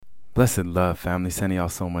Blessed love, family. Sending y'all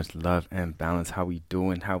so much love and balance. How we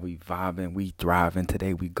doing? How we vibing? We thriving.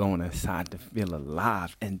 Today we going inside to feel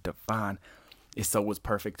alive and divine. It's always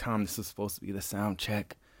perfect time. This is supposed to be the sound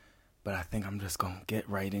check, but I think I'm just gonna get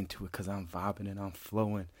right into it because I'm vibing and I'm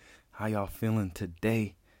flowing. How y'all feeling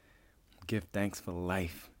today? Give thanks for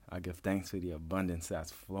life. I give thanks for the abundance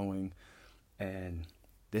that's flowing, and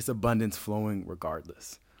this abundance flowing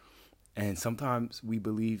regardless. And sometimes we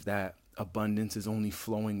believe that abundance is only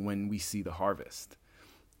flowing when we see the harvest.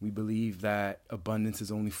 We believe that abundance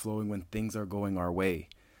is only flowing when things are going our way.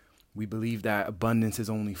 We believe that abundance is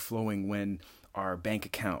only flowing when our bank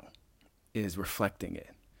account is reflecting it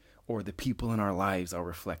or the people in our lives are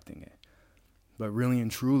reflecting it. But really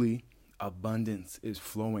and truly, abundance is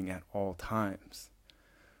flowing at all times.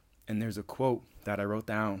 And there's a quote that I wrote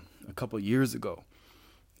down a couple years ago,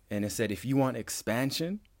 and it said, if you want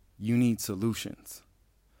expansion, you need solutions.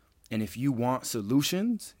 And if you want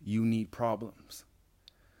solutions, you need problems.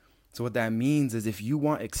 So what that means is if you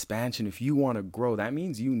want expansion, if you want to grow, that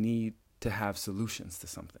means you need to have solutions to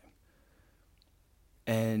something.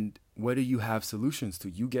 And what do you have solutions to?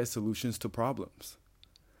 You get solutions to problems.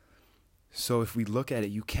 So if we look at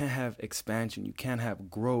it, you can't have expansion, you can't have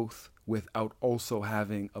growth without also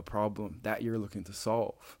having a problem that you're looking to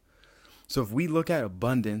solve. So if we look at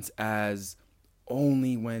abundance as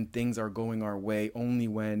only when things are going our way, only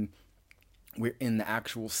when we're in the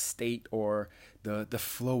actual state or the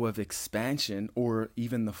flow of expansion, or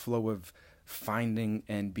even the flow of finding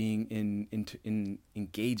and being in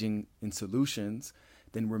engaging in solutions,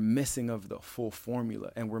 then we're missing of the full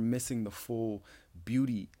formula, and we're missing the full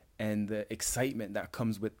beauty and the excitement that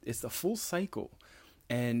comes with it's the full cycle.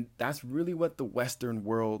 And that's really what the Western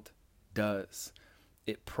world does.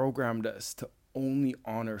 It programmed us to only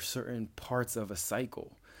honor certain parts of a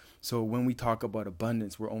cycle. So when we talk about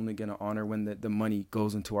abundance, we're only going to honor when the money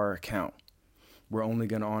goes into our account. We're only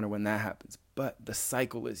going to honor when that happens. But the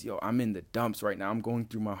cycle is, I'm in the dumps right now. I'm going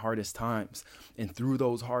through my hardest times. And through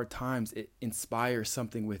those hard times, it inspires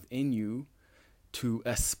something within you to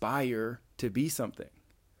aspire to be something.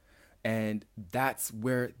 And that's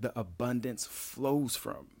where the abundance flows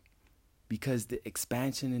from, because the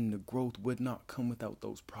expansion and the growth would not come without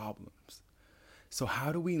those problems. So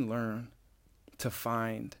how do we learn to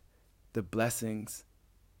find the blessings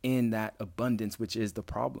in that abundance, which is the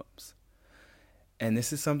problems? And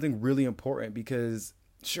this is something really important because,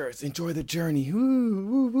 sure, it's enjoy the journey. Woo,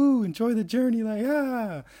 woo, woo, enjoy the journey.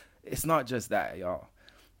 Like, it's not just that, y'all.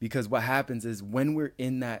 Because what happens is when we're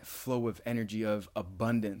in that flow of energy of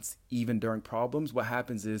abundance, even during problems, what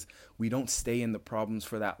happens is we don't stay in the problems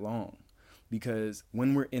for that long. Because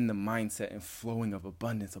when we're in the mindset and flowing of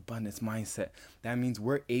abundance mindset, that means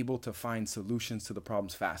we're able to find solutions to the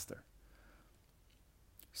problems faster.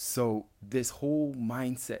 So this whole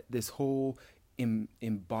mindset, this whole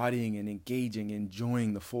embodying and engaging,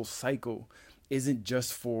 enjoying the full cycle isn't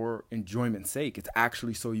just for enjoyment's sake. It's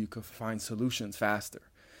actually so you could find solutions faster.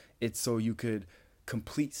 It's so you could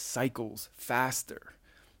complete cycles faster.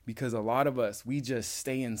 Because a lot of us, we just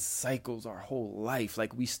stay in cycles our whole life.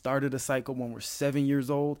 Like we started a cycle when we're 7 years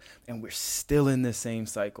old and we're still in the same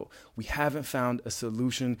cycle. We haven't found a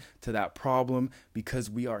solution to that problem because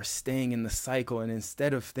we are staying in the cycle. And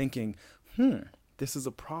instead of thinking, this is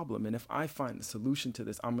a problem, and if I find the solution to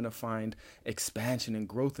this, I'm going to find expansion and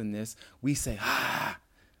growth in this, we say,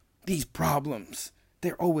 these problems,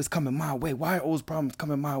 they're always coming my way. Why are always problems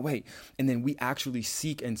coming my way? And then we actually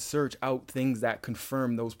seek and search out things that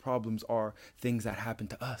confirm those problems are things that happen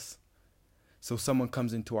to us. So someone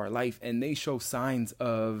comes into our life and they show signs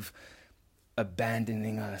of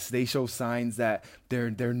abandoning us. They show signs that they're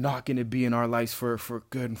not going to be in our lives for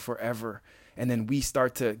good and forever. And then we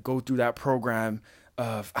start to go through that program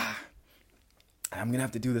of, I'm going to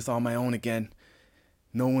have to do this on my own again.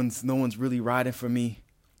 No one's really riding for me.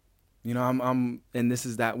 And this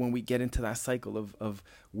is that when we get into that cycle of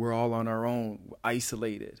we're all on our own,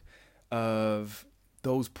 isolated, of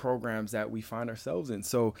those programs that we find ourselves in.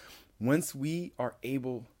 So once we are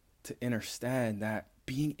able to understand that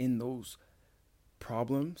being in those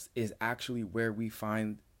problems is actually where we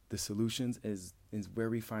find the solutions, is where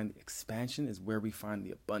we find the expansion, is where we find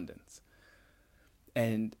the abundance.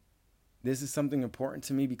 And this is something important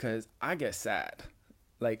to me because I get sad.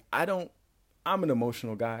 Like I'm an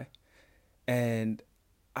emotional guy. And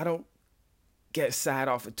I don't get sad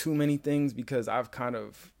off of too many things because I've kind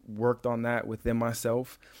of worked on that within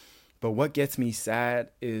myself. But what gets me sad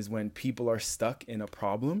is when people are stuck in a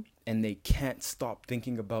problem and they can't stop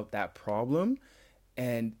thinking about that problem,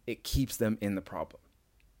 and it keeps them in the problem.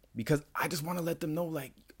 Because I just want to let them know,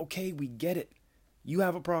 like, okay, we get it. You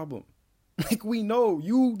have a problem. Like, we know,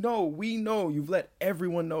 we know, you've let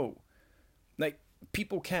everyone know. Like,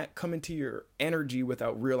 people can't come into your energy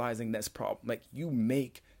without realizing this problem. Like, you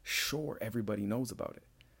make sure everybody knows about it.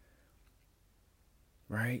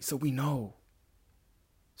 Right? So we know.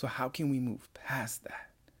 So how can we move past that?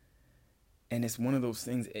 And it's one of those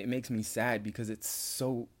things, it makes me sad because it's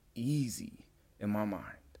so easy in my mind.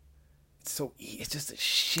 It's so easy. It's just a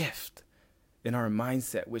shift in our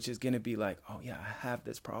mindset, which is going to be like, oh yeah, I have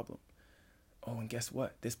this problem. Oh, and guess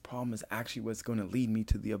what? This problem is actually what's going to lead me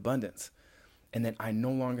to the abundance. And then I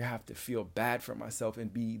no longer have to feel bad for myself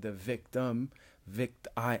and be the victim.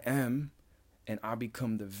 I am, and I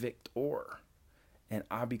become the victor. And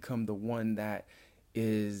I become the one that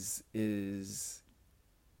is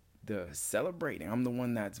the celebrating. I'm the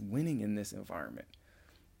one that's winning in this environment.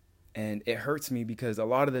 And it hurts me because a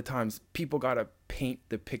lot of the times people got to paint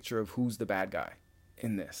the picture of who's the bad guy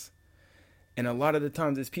in this. And a lot of the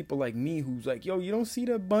times it's people like me who's like, yo, you don't see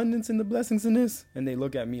the abundance and the blessings in this? And they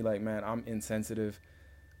look at me like, man, I'm insensitive.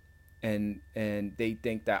 And they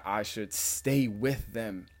think that I should stay with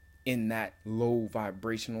them in that low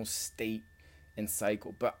vibrational state and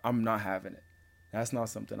cycle. But I'm not having it. That's not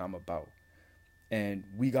something I'm about. And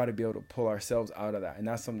we got to be able to pull ourselves out of that. And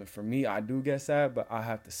that's something for me. I do get sad, but I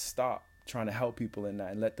have to stop trying to help people in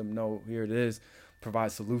that and let them know, here it is.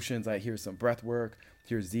 Provide solutions. Like, here's some breath work.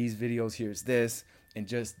 Here's these videos. Here's this. And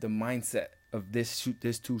just the mindset of this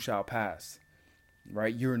too shall pass.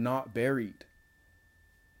 Right? You're not buried.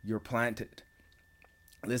 You're planted.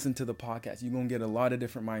 Listen to the podcast. You're going to get a lot of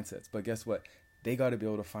different mindsets. But guess what? They got to be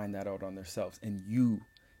able to find that out on themselves. And you,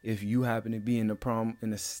 if you happen to be in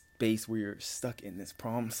a space where you're stuck in this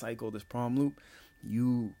problem cycle, this problem loop,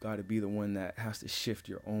 you got to be the one that has to shift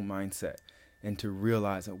your own mindset and to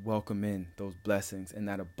realize and welcome in those blessings and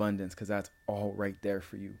that abundance, because that's all right there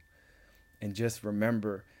for you. And just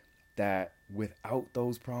remember that without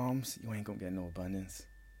those problems, you ain't going to get no abundance,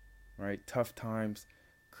 right? Tough times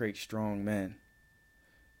create strong men,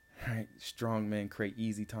 right? Strong men create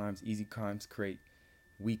easy times create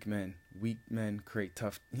weak men. Weak men create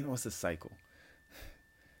tough. It's a cycle.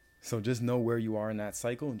 So just know where you are in that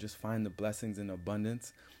cycle and just find the blessings and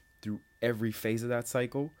abundance through every phase of that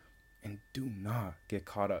cycle. And do not get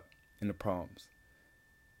caught up in the problems.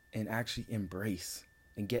 And actually embrace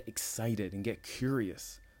and get excited and get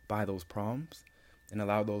curious by those problems and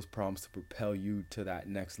allow those problems to propel you to that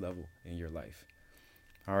next level in your life.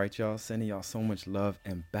 All right, y'all. Sending y'all so much love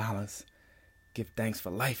and balance. Give thanks for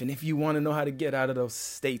life. And if you want to know how to get out of those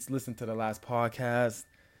states, listen to the last podcast.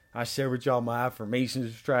 I shared with y'all my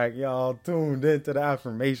affirmations track. Y'all tuned into the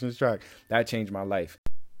affirmations track. That changed my life.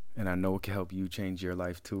 And I know it can help you change your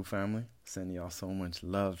life too, family. Sending y'all so much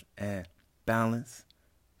love and balance.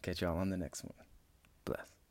 Catch y'all on the next one. Bless.